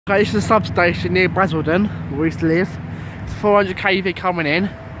this is a substation near Basildon, where we used to live. It's 400 kV coming in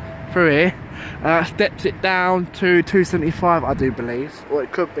through here. Steps it down to 275, I do believe. Or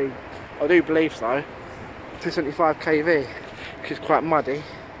it could be, I do believe so. 275 kV, which is quite muddy.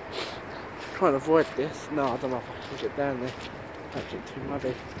 Trying to avoid this. No, I don't know if I can push it down there. Don't get too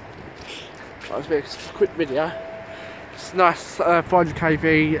muddy. But it's a bit of a quick video. It's a nice 400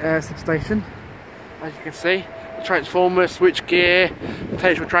 kV substation, as you can see. Transformers, switch gear,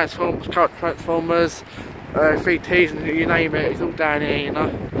 potential transformers, current transformers, 3Ts, and you name it, it's all down here, you know.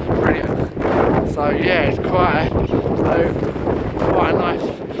 Brilliant. So yeah, it's quite a nice.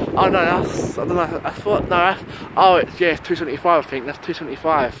 Oh no, that's, I don't know. I thought no. Oh, it's 275. I think that's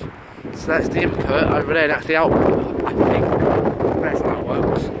 275. So that's the input over there. That's the output. I think that's how it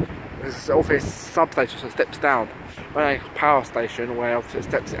works. There's obviously a substation, so it steps down. When a power station where it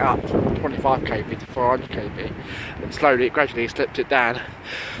steps it up from 25 kV to 400 kV, and slowly, gradually steps it down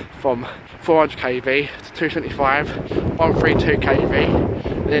from 400 kV to 275, 132 kV,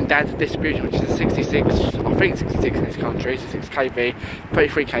 and then down to distribution, which is 66, I think 66 in this country, 66 kV,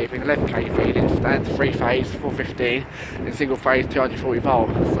 33 kV, and 11 kV, then down to 3 phase, 415, and single phase 240 volt.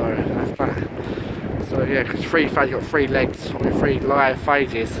 So that's that. So yeah, because 3 phase, you've got 3 legs, I mean 3 live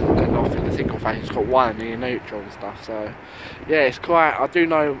phases, and I think the single phase has got 1 in your neutral and stuff. So yeah, it's quite, I do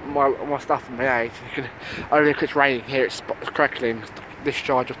know my stuff from my age. You can, only if it's raining here, it's crackling,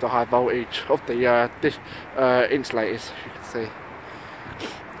 discharge of the high voltage of the insulators, you can see.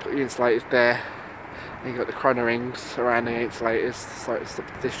 Got the insulators there, and you've got the chrono rings around the insulators, so it's the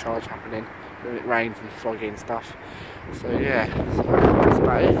discharge happening when it rains and foggy and stuff. So yeah, so that's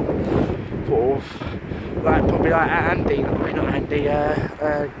about it. Sort of like probably like Andy, not Andy,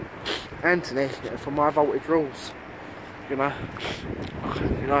 Anthony, for my voltage rules. You know,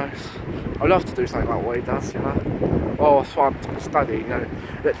 I love to do something like what he does. You know, well, that's what I'm studying. You know,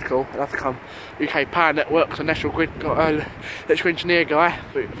 electrical. I have to come UK Power Networks and National Grid. Got an electrical engineer guy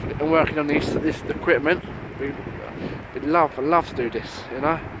and working on this equipment. I love to do this. You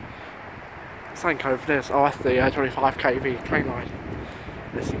know. Same over there. Oh, that's the 25 kV train line.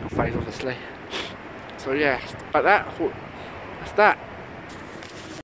 The single phase, obviously. So yeah, about that. I thought that's that.